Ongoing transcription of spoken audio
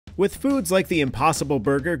With foods like the Impossible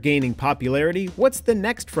Burger gaining popularity, what's the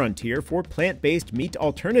next frontier for plant-based meat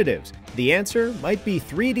alternatives? The answer might be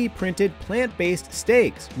 3D printed plant-based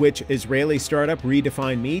steaks, which Israeli startup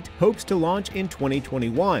Redefined Meat hopes to launch in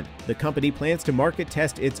 2021. The company plans to market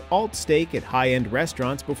test its alt steak at high-end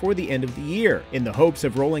restaurants before the end of the year, in the hopes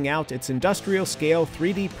of rolling out its industrial-scale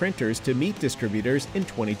 3D printers to meat distributors in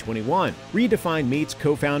 2021. Redefined Meat's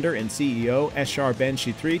co-founder and CEO Eshar Ben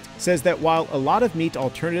Shitrit says that while a lot of meat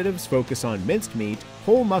alternatives focus on minced meat,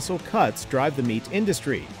 whole muscle cuts drive the meat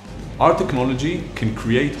industry. Our technology can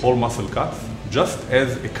create whole muscle cuts just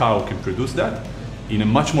as a cow can produce that in a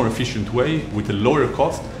much more efficient way with a lower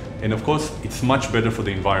cost, and of course it's much better for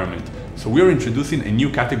the environment. So we are introducing a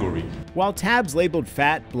new category. While tabs labeled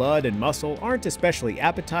fat, blood, and muscle aren't especially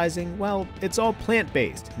appetizing, well, it's all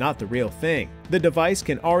plant-based, not the real thing. The device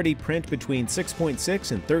can already print between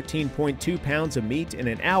 6.6 and 13.2 pounds of meat in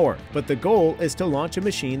an hour, but the goal is to launch a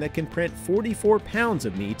machine that can print 44 pounds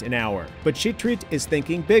of meat an hour. But Shitrit is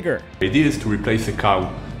thinking bigger. The idea is to replace a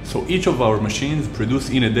cow. So each of our machines produce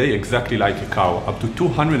in a day exactly like a cow, up to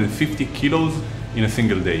 250 kilos in a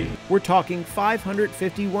single day. We're talking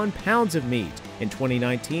 551 pounds of meat. In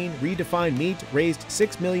 2019, Redefined Meat raised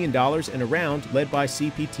 $6 million in a round led by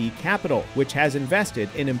CPT Capital, which has invested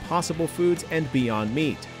in Impossible Foods and Beyond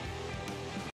Meat.